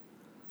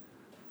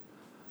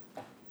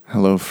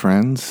Hello,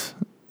 friends,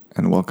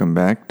 and welcome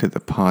back to the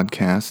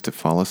podcast to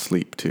fall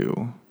asleep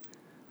to.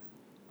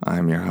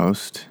 I'm your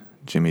host,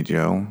 Jimmy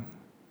Joe,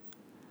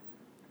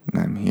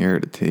 and I'm here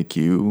to take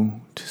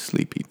you to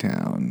Sleepy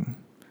Town.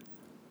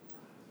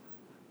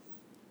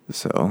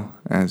 So,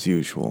 as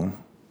usual,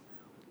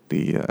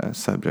 the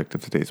subject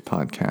of today's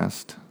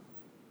podcast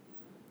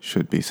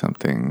should be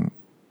something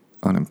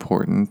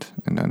unimportant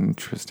and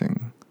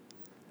uninteresting.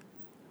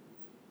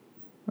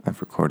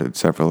 I've recorded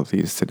several of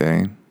these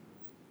today.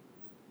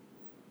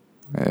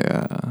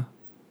 I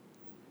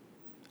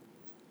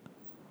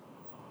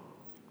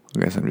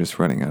guess I'm just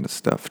running out of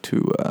stuff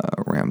to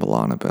ramble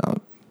on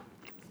about.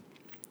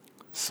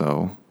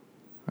 So,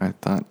 I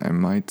thought I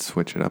might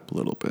switch it up a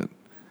little bit.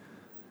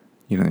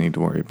 You don't need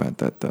to worry about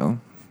that, though.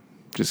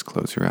 Just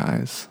close your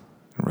eyes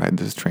and ride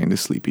this train to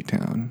Sleepy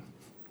Town.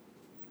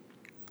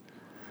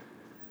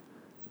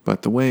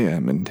 But the way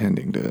I'm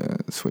intending to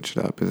switch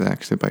it up is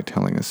actually by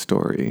telling a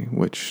story,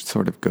 which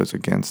sort of goes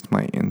against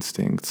my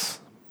instincts,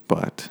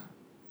 but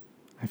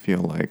I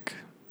feel like,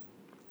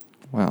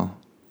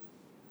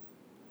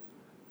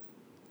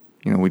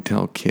 we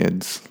tell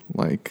kids,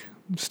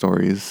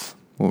 stories.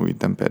 We'll read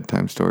them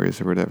bedtime stories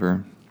or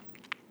whatever.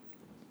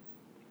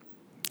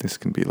 This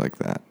can be like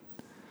that.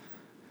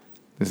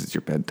 This is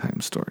your bedtime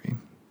story.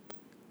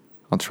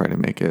 I'll try to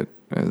make it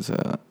as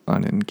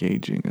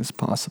unengaging as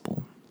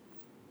possible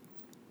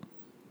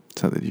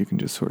so that you can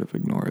just sort of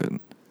ignore it.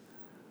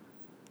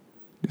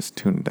 Just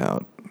tune it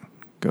out.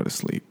 Go to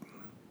sleep.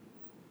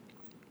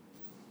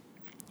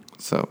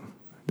 So,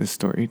 this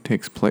story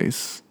takes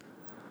place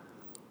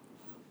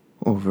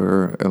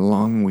over a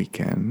long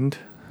weekend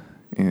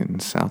in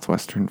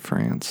southwestern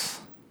France.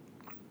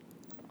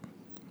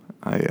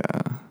 I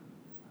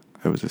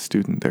was a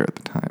student there at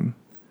the time,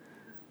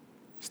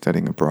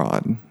 studying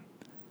abroad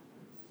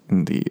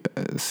in the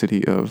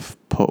city of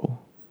Pau,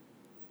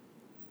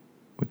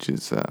 which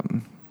is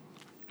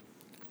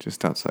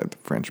just outside the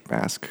French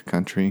Basque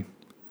country.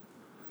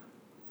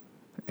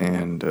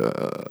 And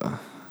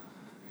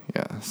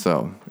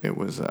so it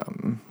was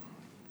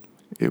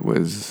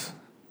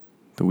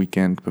the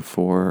weekend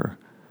before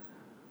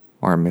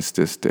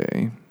Armistice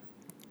Day,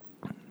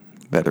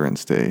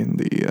 Veterans Day in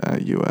the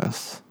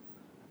U.S.,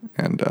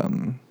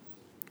 and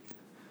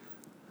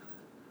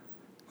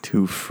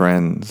two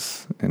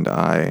friends and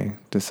I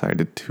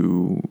decided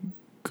to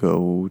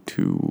go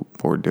to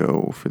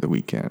Bordeaux for the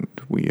weekend.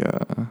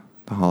 The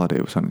holiday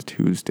was on a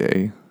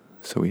Tuesday,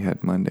 so we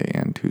had Monday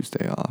and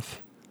Tuesday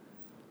off.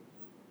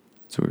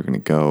 So we were going to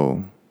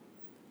go,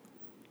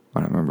 I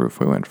don't remember if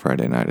we went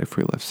Friday night, if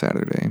we left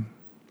Saturday.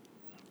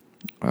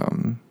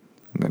 And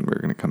then we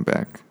were going to come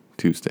back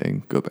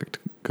Tuesday, go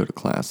to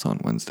class on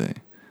Wednesday.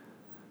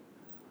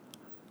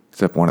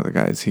 Except one of the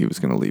guys, he was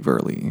going to leave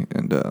early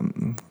and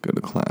go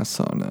to class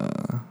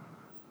on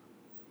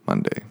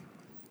Monday.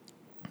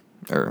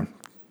 Or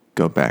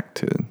go back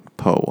to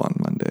Pau on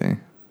Monday.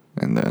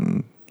 And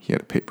then he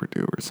had a paper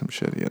due or some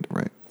shit he had to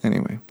write.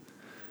 Anyway.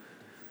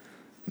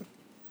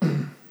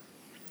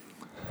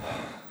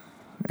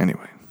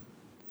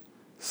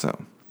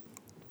 So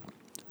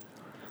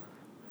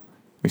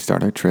we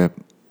start our trip.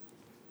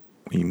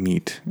 We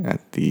meet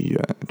at the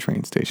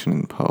train station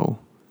in Pau.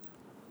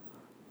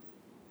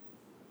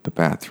 The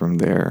bathroom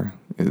there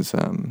is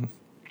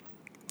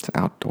it's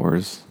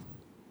outdoors.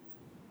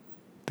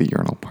 The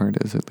urinal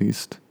part is, at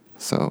least.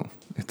 So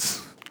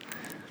it's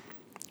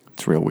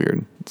real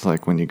weird. It's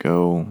like when you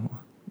go,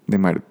 they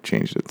might have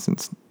changed it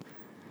since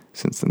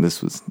then.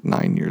 This was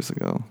 9 years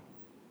ago.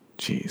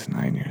 Jeez,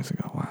 9 years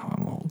ago. Wow,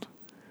 I'm old.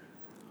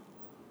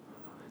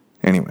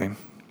 Anyway,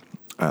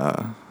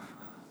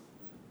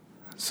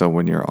 so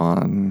when you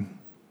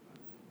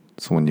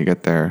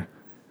get there,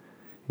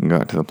 you can go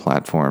out to the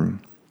platform,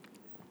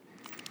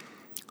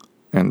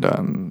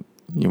 and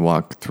you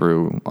walk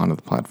through onto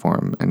the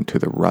platform, and to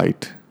the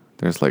right,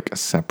 there's like a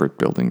separate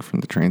building from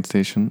the train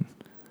station,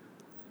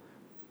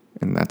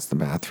 and that's the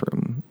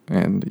bathroom,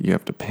 and you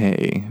have to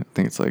pay, I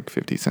think it's like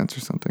 50 cents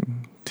or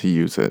something, to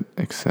use it,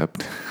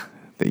 except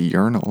the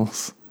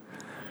urinals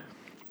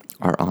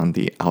are on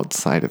the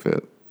outside of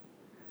it.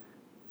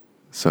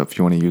 So if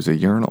you want to use a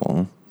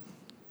urinal,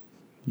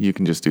 you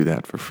can just do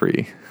that for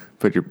free.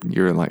 But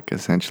you're like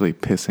essentially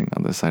pissing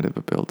on the side of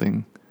a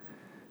building,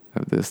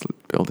 of this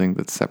building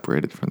that's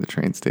separated from the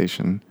train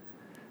station.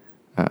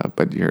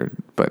 But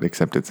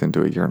except it's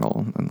into a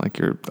urinal, and like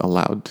you're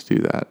allowed to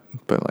do that,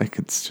 but like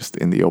it's just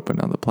in the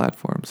open on the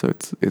platform. So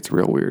it's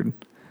real weird.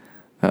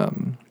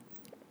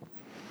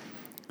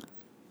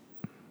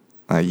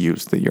 I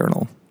used the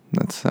urinal.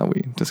 That's how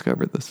we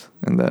discovered this.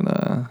 And then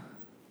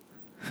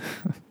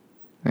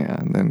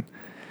and then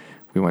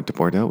we went to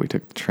Bordeaux. We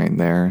took the train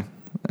there.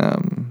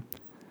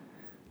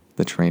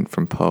 The train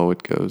from Pau,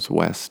 it goes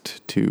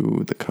west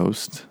to the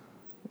coast,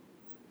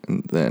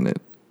 and then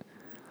it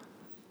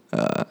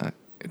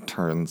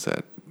turns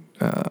at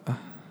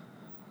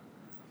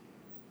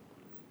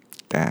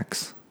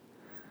Dax,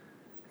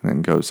 and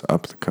then goes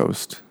up the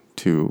coast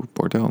to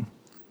Bordeaux.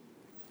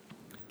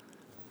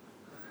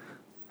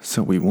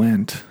 So we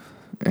went,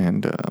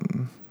 and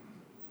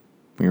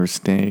we were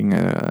staying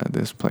at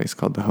this place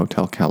called the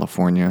Hotel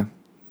California.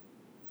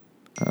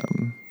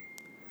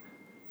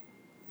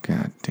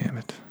 God damn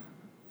it.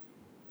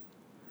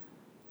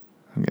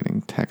 I'm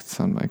getting texts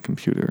on my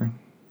computer.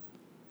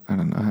 I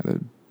don't know how to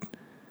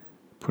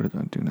put it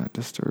on Do Not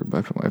Disturb.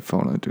 I put my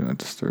phone on Do Not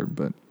Disturb,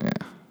 but yeah.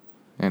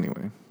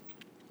 Anyway,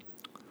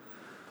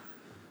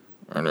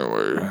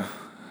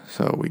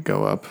 so we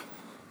go up.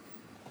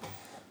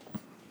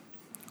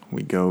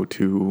 We go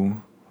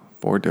to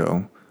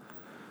Bordeaux.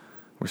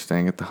 We're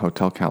staying at the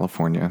Hotel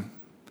California.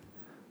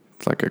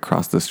 It's like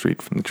across the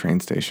street from the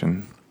train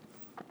station.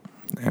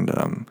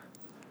 And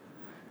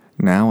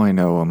now I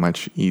know a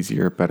much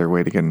easier, better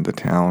way to get into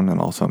town, and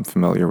also I'm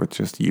familiar with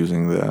just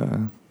using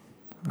the,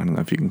 I don't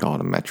know if you can call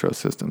it a metro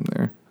system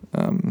there.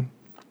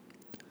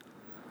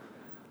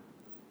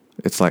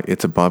 It's like,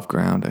 it's above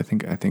ground. I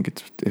think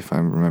it's, if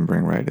I'm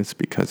remembering right, it's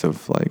because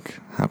of like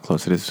how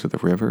close it is to the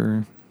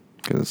river,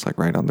 because it's like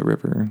right on the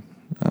river.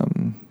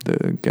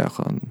 The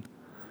Garonne.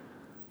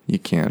 They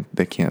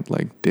can't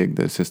like dig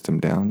the system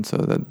down so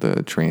that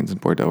the trains in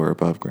Bordeaux are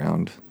above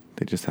ground.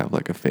 They just have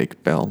like a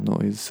fake bell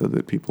noise so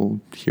that people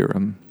hear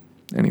them.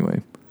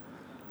 Anyway,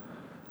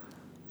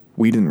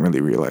 we didn't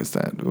really realize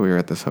that. We were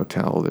at this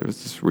hotel. There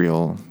was this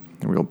real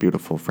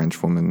beautiful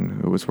French woman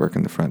who was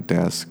working the front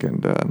desk,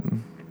 and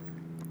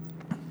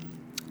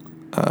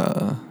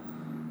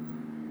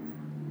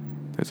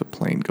there's a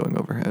plane going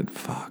overhead.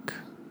 Fuck.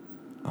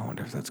 I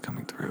wonder if that's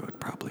coming through. It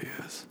probably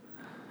is.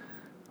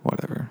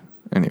 Whatever.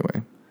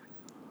 Anyway.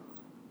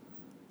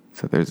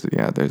 So there's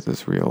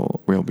this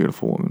real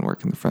beautiful woman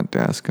working the front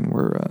desk, and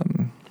we're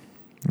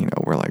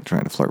like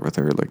trying to flirt with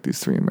her like these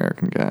three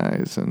American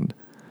guys, and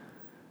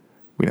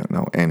we don't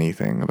know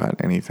anything about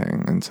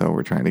anything, and so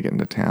we're trying to get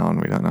into town.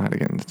 We don't know how to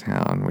get into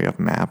town. We have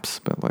maps,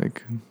 but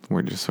like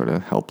we're just sort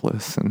of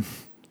helpless, and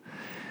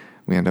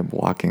we end up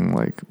walking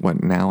like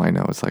what now I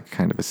know is like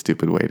kind of a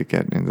stupid way to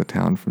get into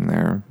town from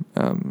there.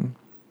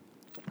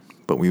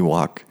 But we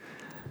walk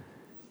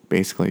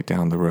basically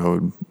down the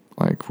road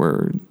like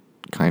we're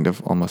kind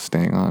of almost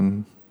staying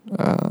on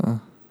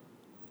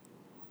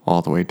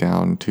all the way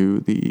down to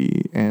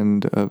the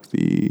end of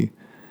the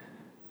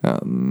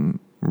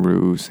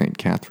Rue St.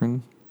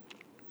 Catherine,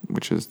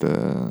 which is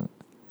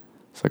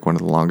it's like one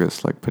of the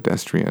longest like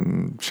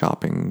pedestrian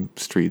shopping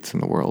streets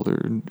in the world,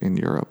 or in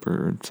Europe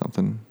or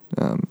something.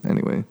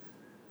 Anyway,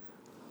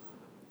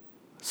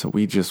 so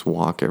we just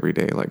walk every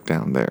day like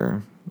down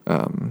there,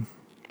 and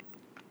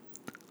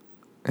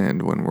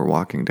when we're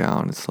walking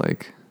down, it's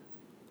like,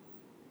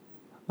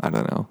 I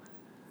don't know.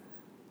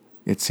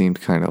 It seemed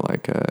kind of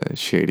like a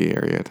shady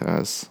area to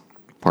us,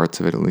 parts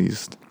of it at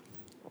least.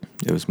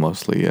 It was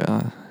mostly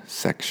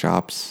sex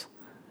shops,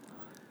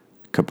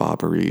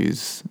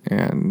 kebaberies,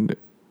 and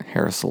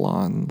hair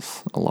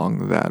salons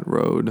along that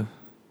road.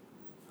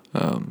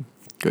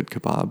 Good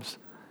kebabs.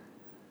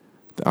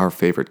 Our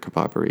favorite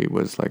kebabery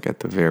was like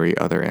at the very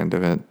other end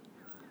of it,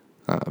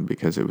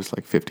 because it was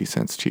like 50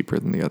 cents cheaper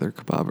than the other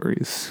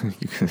kebaberies.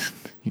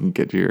 you can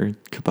get your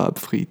kebab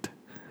frite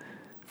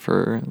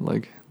for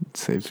like,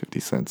 save 50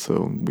 cents.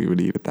 So we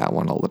would eat at that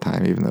one all the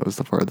time, even though it was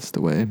the farthest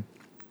away.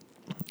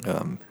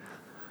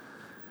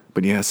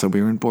 But yeah, so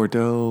we were in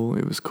Bordeaux.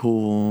 It was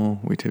cool.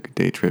 We took a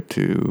day trip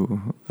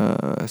to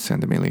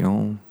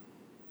Saint-Emilion,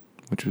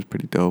 which was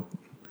pretty dope.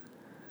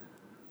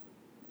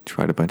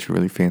 Tried a bunch of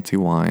really fancy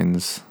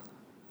wines.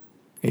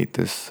 Ate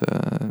this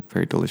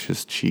very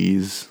delicious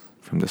cheese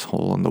from this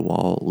hole in the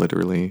wall,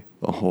 literally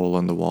a hole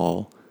in the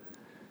wall.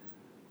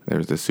 There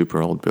was this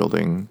super old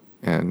building,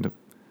 and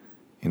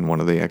in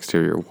one of the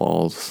exterior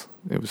walls,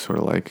 it was sort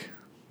of like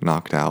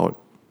knocked out,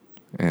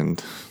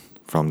 and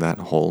from that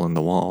hole in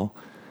the wall,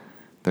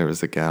 there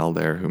was a gal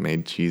there who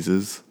made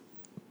cheeses,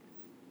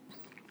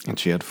 and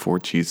she had 4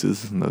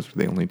 cheeses, and those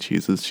were the only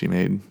cheeses she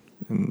made,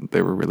 and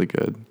they were really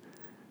good,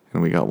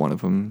 and we got one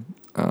of them.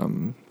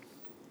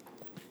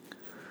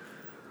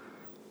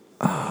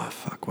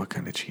 What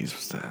kind of cheese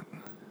was that?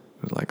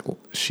 It was like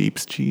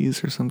sheep's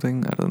cheese or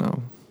something, I don't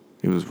know.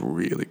 It was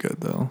really good,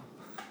 though.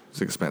 It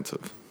was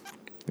expensive.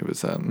 It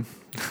was,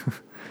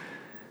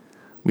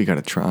 we got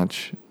a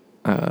tranche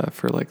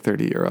for like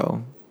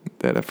 €30.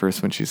 That at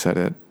first when she said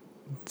it,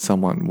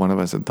 one of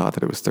us had thought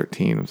that it was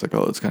 13. It was like,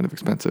 oh, it's kind of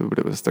expensive, but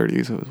it was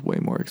 30, so it was way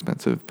more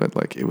expensive. But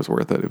like, it was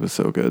worth it. It was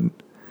so good.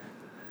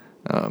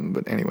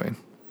 But anyway,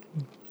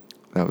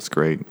 that was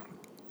great.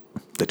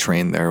 The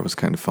train there was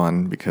kind of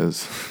fun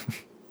because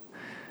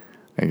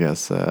I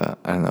guess, I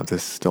don't know if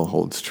this still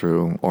holds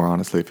true, or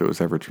honestly, if it was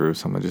ever true,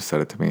 someone just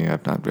said it to me.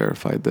 I've not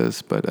verified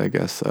this, but I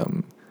guess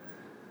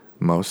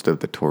most of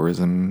the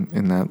tourism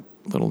in that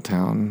little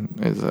town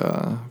is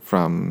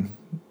from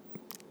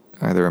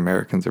either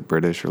Americans or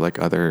British or like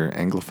other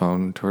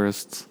Anglophone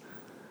tourists.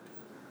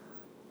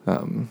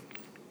 Or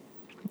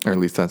at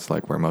least that's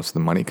like where most of the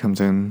money comes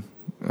in.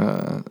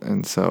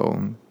 And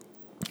so,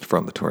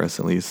 from the tourists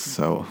at least.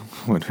 So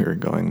when we were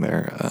going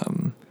there,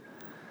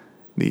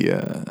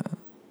 the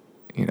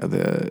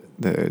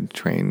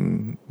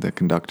train, the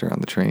conductor on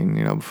the train,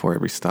 before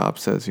every stop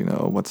says,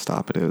 what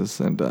stop it is.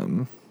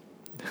 And,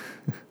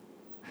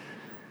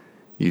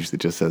 He usually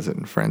just says it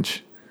in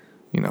French.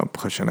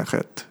 Prochaine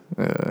arrête,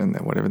 and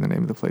then whatever the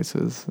name of the place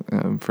is.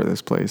 For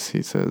this place,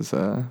 he says,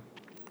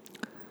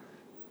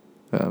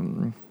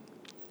 Madame,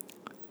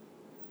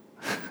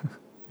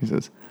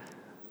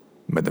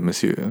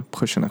 Monsieur,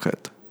 prochaine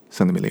arrête,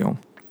 100 millions.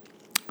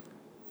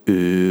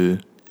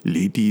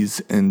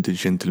 Ladies and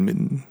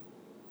gentlemen,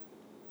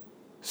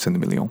 100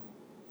 millions.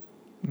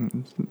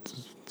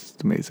 It's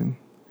amazing.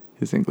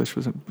 His English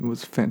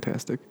was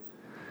fantastic.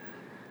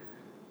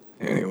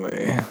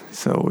 Anyway,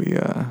 so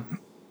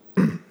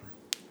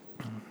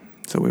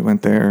we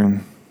went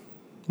there,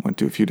 went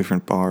to a few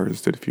different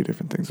bars, did a few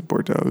different things in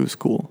Bordeaux. It was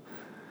cool.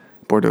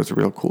 Bordeaux's a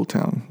real cool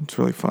town. It's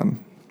really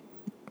fun.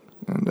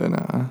 And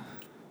then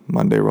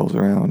Monday rolls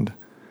around.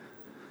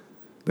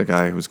 The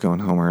guy who was going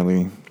home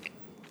early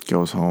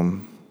goes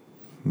home.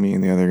 Me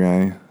and the other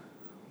guy,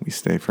 we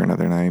stay for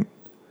another night.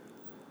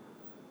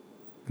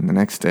 And the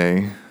next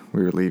day,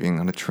 we were leaving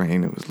on a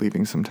train. It was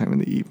leaving sometime in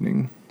the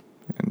evening.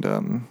 And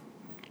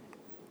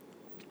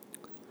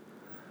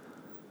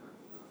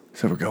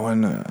so we're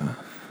going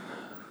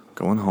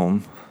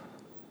home.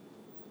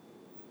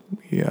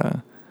 We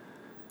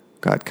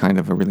got kind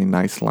of a really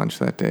nice lunch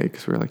that day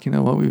because we were like, you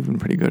know what, we've been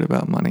pretty good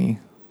about money.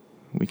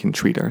 We can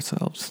treat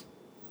ourselves.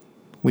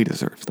 We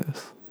deserve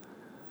this.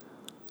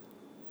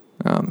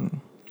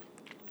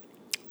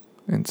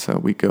 And so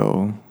we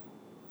go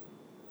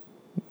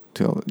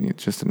to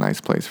just a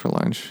nice place for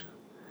lunch.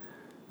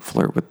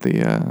 Flirt with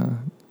the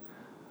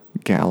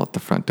gal at the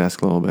front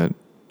desk a little bit.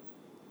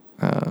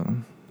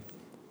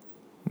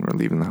 We're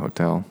leaving the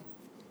hotel.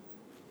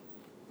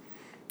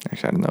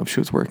 Actually, I don't know if she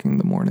was working in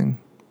the morning.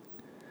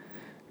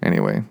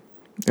 Anyway,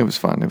 it was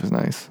fun. It was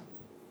nice.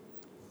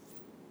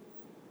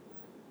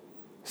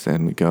 So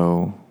then we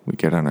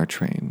get on our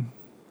train.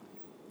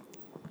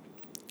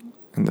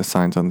 And the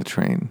signs on the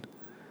train,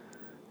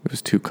 it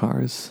was 2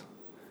 cars.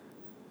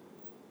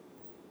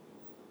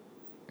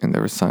 And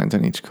there were signs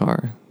on each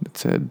car that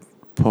said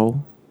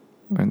Po,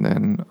 and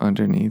then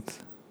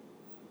underneath,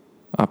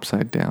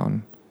 upside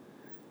down,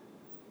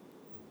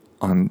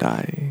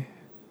 Andai.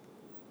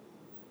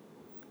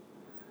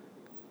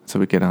 So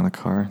we get on a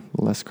car,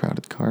 a less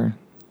crowded car,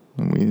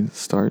 and we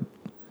start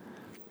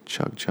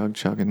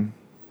chugging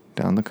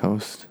down the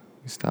coast.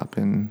 We stop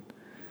in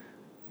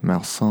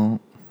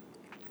Marsan.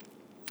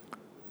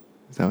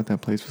 Is that what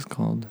that place was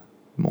called?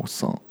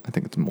 Morsan. I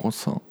think it's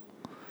Morsan.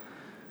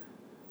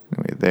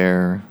 Anyway,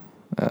 there,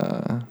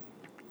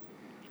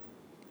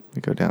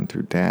 we go down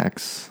through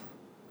Dax.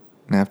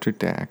 And after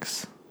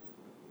Dax,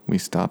 we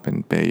stop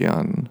in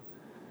Bayonne.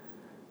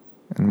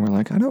 And we're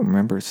like, I don't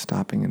remember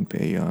stopping in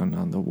Bayonne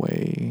on the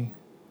way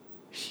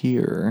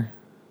here,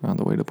 on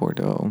the way to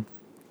Bordeaux.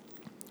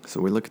 So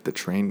we look at the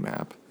train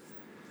map.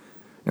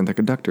 And the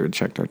conductor had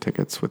checked our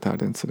tickets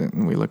without incident.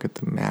 And we look at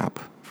the map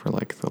for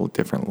like the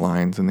different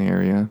lines in the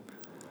area.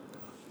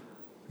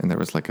 And there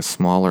was like a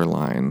smaller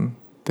line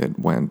that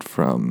went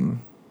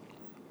from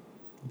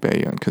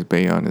Bayonne, because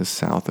Bayonne is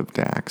south of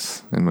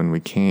Dax. And when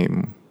we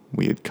came,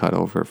 we had cut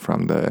over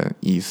from the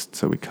east.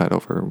 So we cut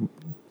over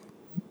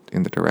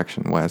in the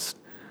direction west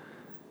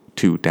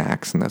to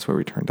Dax, and that's where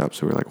we turned up.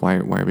 So we were like, why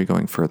are we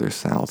going further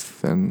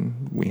south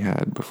than we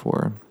had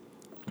before?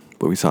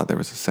 But we saw there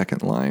was a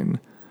second line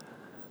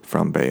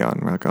from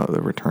Bayonne. We're like, oh,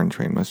 the return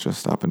train must just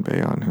stop in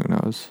Bayonne, who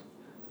knows?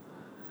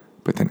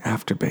 But then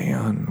after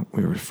Bayonne,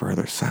 we were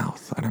further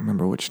south. I don't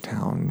remember which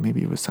town.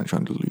 Maybe it was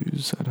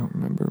Saint-Jean-de-Luz. I don't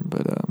remember,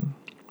 but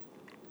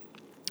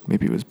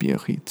maybe it was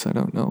Biarritz. I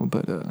don't know,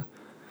 but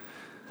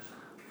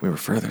we were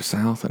further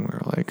south, and we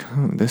were like,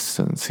 this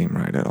doesn't seem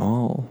right at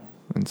all.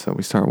 And so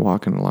we start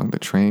walking along the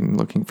train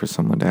looking for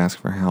someone to ask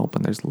for help,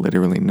 and there's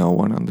literally no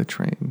one on the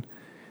train.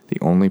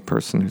 The only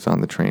person who's on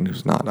the train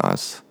who's not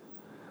us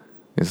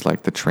is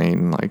like the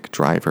train like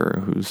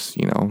driver who's,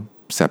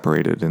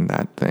 separated in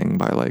that thing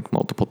by like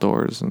multiple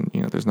doors, and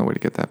there's no way to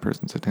get that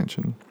person's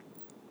attention.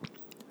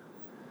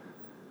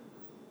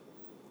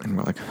 And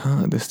we're like,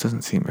 this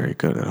doesn't seem very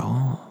good at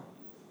all.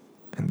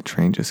 And the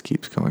train just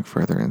keeps going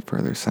further and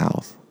further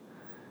south.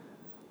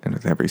 And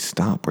with every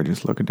stop, we're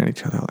just looking at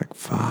each other like,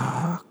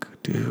 fuck,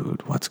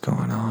 dude, what's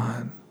going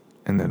on?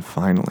 And then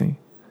finally,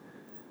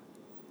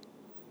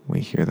 we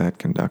hear that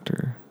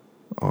conductor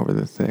over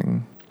the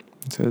thing.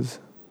 It says,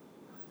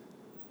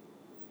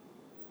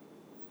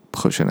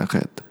 Prochaine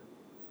arrête,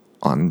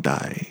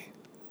 Andai.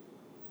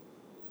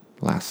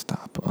 Last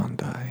stop,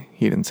 Andai.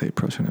 He didn't say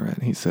prochaine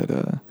arrête. He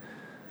said,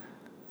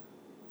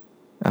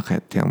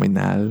 arrête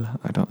terminal.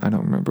 I don't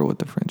remember what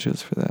the French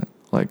is for that.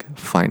 Like,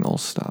 final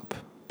stop,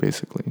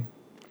 basically.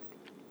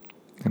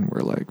 And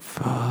we're like,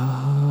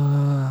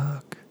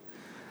 fuck.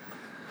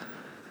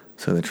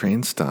 So the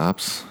train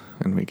stops,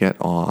 and we get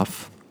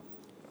off,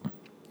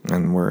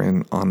 and we're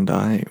in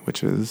Andai,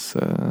 which is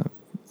a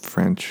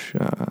French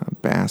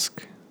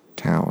Basque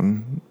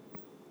town,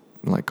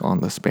 like on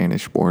the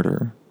Spanish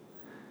border.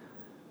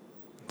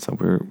 So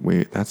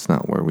we that's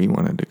not where we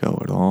wanted to go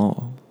at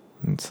all.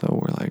 And so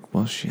we're like,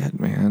 well, shit,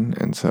 man.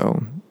 And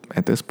so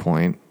at this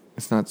point,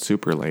 it's not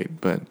super late,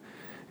 but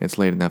it's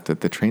late enough that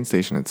the train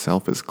station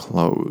itself is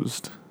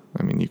closed.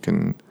 I mean, you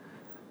can,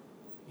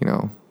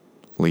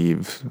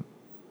 leave.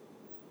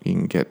 You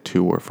can get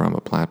to or from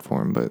a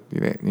platform, but,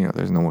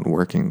 there's no one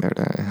working there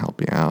to help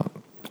you out.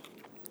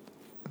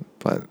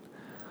 But,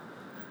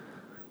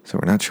 so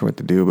we're not sure what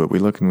to do, but we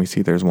look and we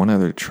see there's one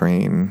other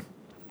train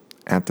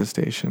at the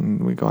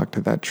station. We go out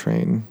to that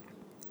train,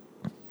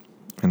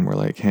 and we're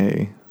like,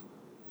 hey,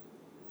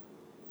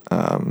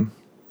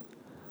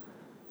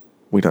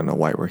 we don't know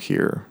why we're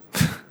here.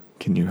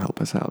 Can you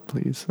help us out,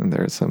 please? And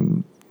there are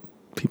some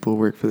people who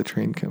work for the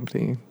train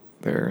company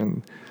there,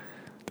 and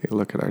they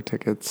look at our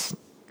tickets,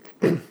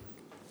 and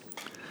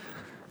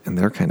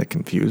they're kind of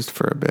confused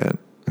for a bit.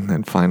 And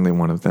then finally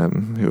one of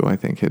them, who I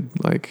think had,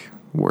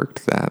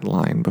 worked that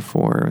line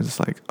before, was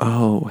like,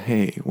 oh,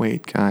 hey,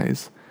 wait,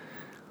 guys.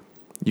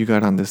 You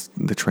got on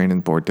the train in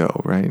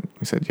Bordeaux, right?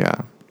 We said,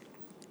 yeah.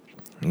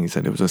 And he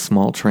said it was a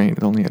small train.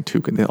 It only had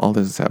two. All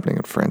this is happening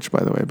in French,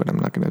 by the way, but I'm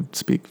not going to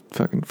speak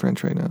fucking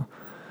French right now.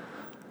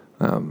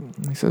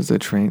 He says there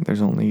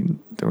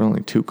were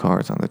only two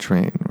cars on the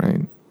train,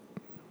 right?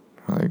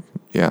 We're like,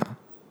 yeah.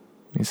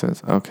 He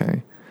says,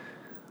 okay,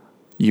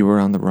 you were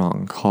on the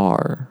wrong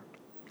car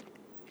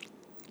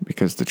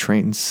because the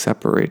train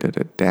separated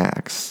at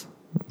Dax.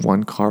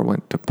 One car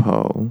went to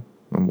Pau,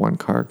 and one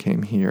car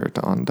came here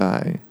to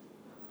Hendaye.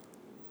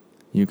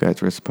 You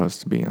guys were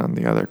supposed to be on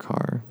the other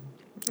car.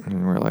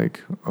 And we're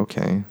like,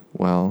 okay,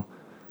 well,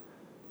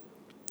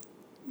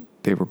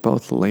 they were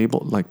both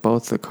labeled,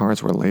 both the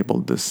cars were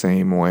labeled the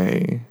same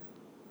way.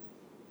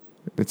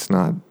 It's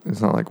not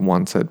like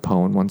one said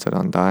Pau and one said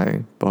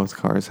Hendaye. Both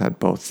cars had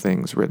both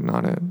things written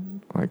on it,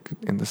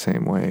 in the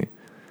same way.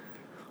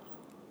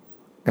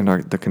 And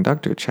the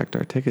conductor checked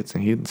our tickets,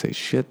 and he didn't say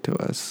shit to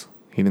us.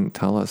 He didn't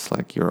tell us,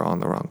 you're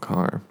on the wrong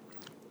car.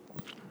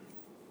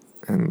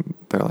 And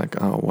they're like,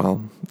 oh,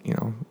 well,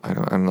 I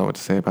don't know what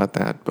to say about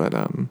that, but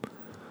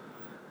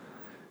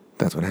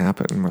that's what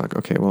happened. And we're like,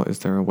 okay, well, is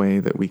there a way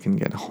that we can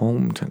get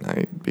home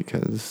tonight?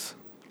 Because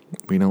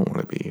we don't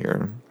want to be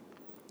here.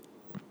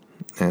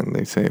 And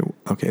they say,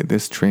 okay,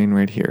 this train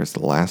right here is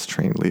the last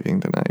train leaving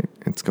tonight.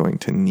 It's going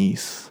to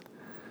Nice.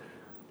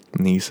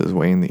 Nice is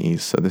way in the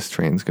east, so this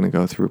train's going to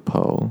go through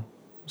Pau.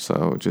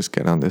 So just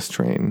get on this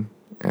train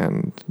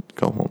and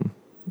go home.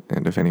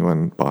 And if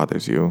anyone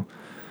bothers you,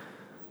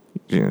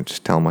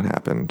 just tell them what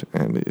happened,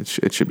 and it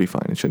should be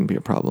fine. It shouldn't be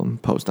a problem.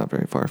 Pau's not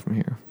very far from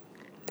here.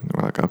 And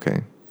we're like,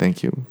 okay,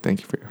 thank you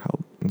for your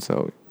help. And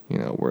so,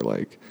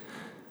 we're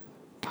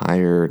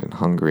tired and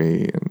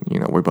hungry,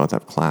 and we both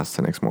have class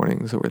the next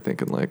morning, so we're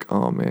thinking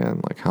oh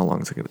man, how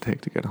long is it going to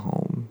take to get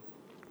home?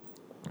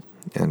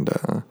 And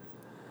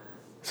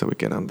so we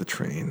get on the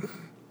train,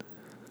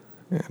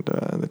 and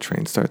the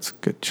train starts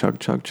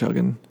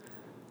chugging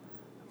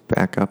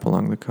back up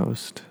along the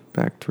coast,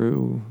 back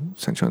through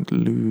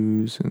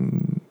Saint-Jean-de-Luz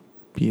and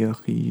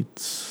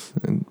Biarritz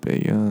and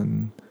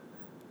Bayonne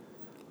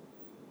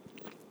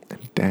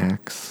and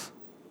Dax.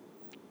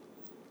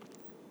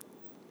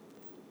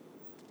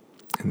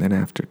 And then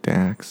after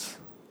Dax,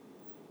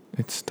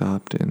 it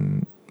stopped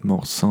in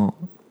Morsan,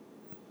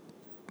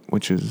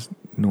 which is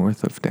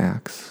north of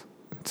Dax.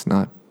 It's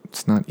not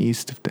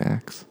east of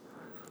Dax.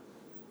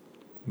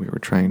 We were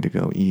trying to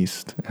go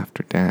east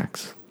after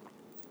Dax,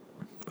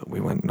 but we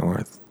went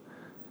north.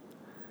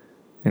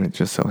 And it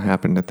just so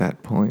happened at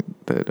that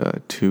point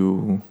that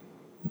two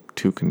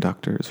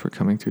conductors were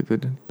coming through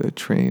the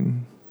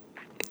train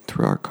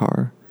through our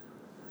car.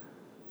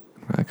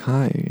 We're like,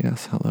 hi,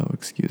 yes, hello,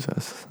 excuse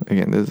us.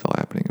 Again, this is all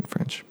happening in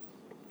French.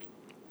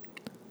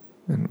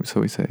 And so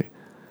we say,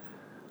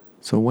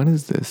 so when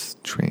is this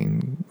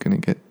train going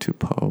to get to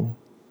Pau?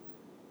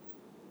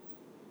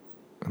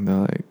 And they're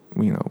like,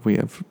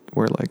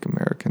 we're like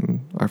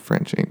American. Our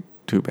French ain't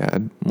too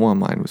bad. Well,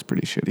 mine was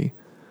pretty shitty.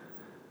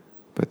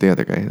 But the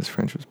other guy, his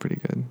French was pretty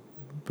good.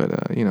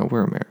 But,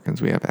 we're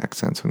Americans. We have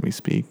accents when we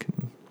speak.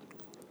 And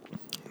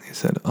they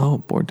said, oh,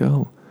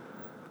 Bordeaux.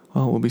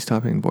 Oh, we'll be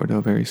stopping in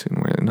Bordeaux very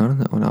soon. We're like, no,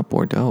 not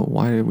Bordeaux.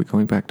 Why are we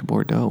going back to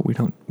Bordeaux? We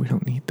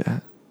don't need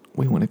that.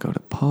 We want to go to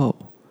Pau.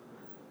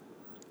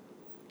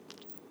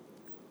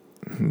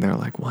 And they're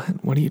like,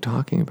 what? What are you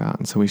talking about?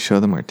 And so we show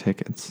them our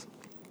tickets.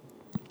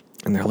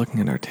 And they're looking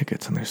at our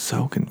tickets, and they're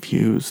so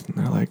confused. And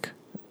they're like,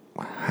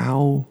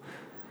 how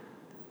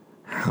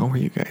are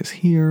you guys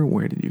here?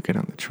 Where did you get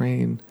on the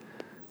train?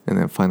 And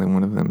then finally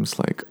one of them's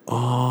like,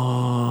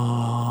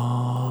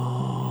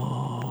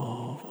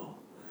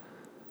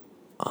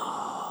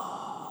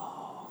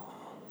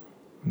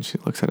 And she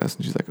looks at us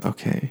and she's like,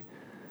 okay,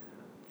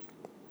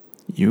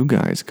 you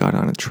guys got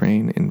on a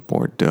train in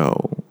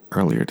Bordeaux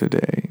earlier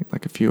today,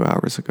 a few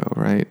hours ago,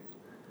 right?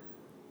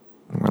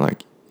 And we're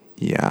like,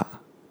 yeah.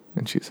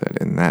 And she said,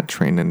 and that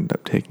train ended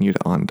up taking you to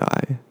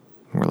Hendaye.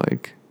 And we're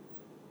like,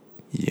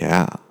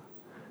 yeah.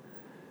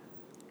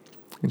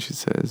 And she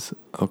says,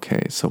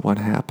 okay, so what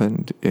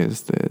happened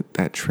is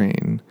that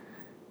train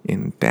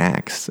in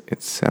Dax,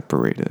 it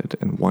separated,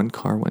 and one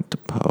car went to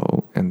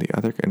Pau, and the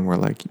other, and we're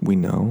like, we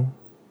know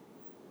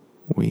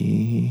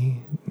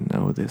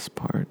this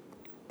part.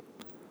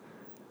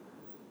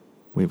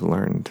 We've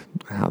learned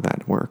how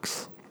that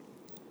works.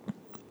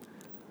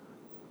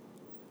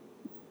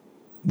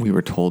 we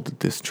were told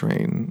that this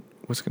train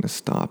was going to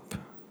stop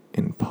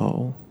in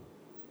Po.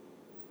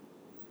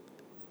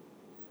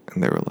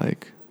 And they were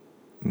like,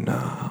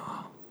 no,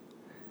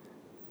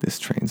 this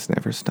train's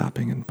never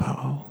stopping in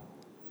Po.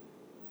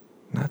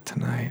 Not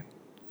tonight.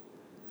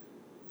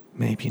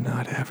 Maybe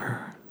not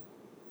ever.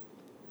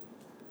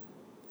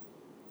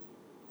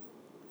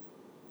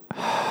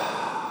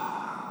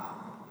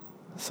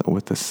 So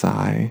with a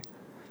sigh,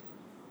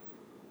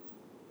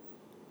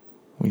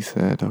 we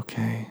said,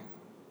 okay,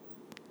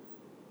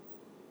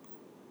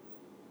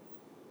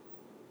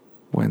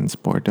 when's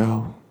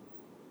Bordeaux?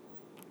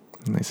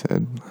 And they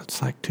said,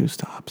 it's like 2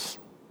 stops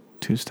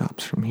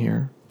from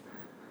here.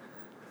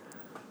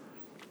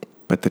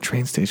 But the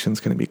train station's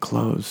going to be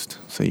closed,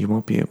 so you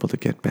won't be able to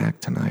get back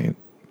tonight.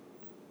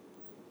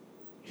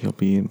 You'll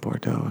be in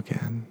Bordeaux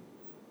again.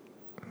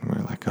 And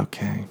we're like,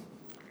 okay,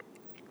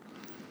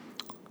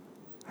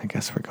 I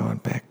guess we're going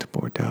back to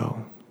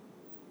Bordeaux.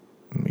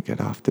 And we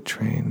get off the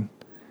train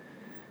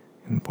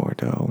in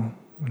Bordeaux,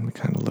 and we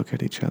kind of look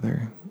at each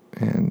other,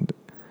 and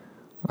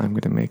I'm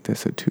going to make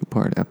this a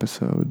 2-part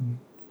episode,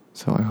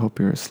 so I hope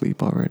you're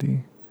asleep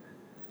already.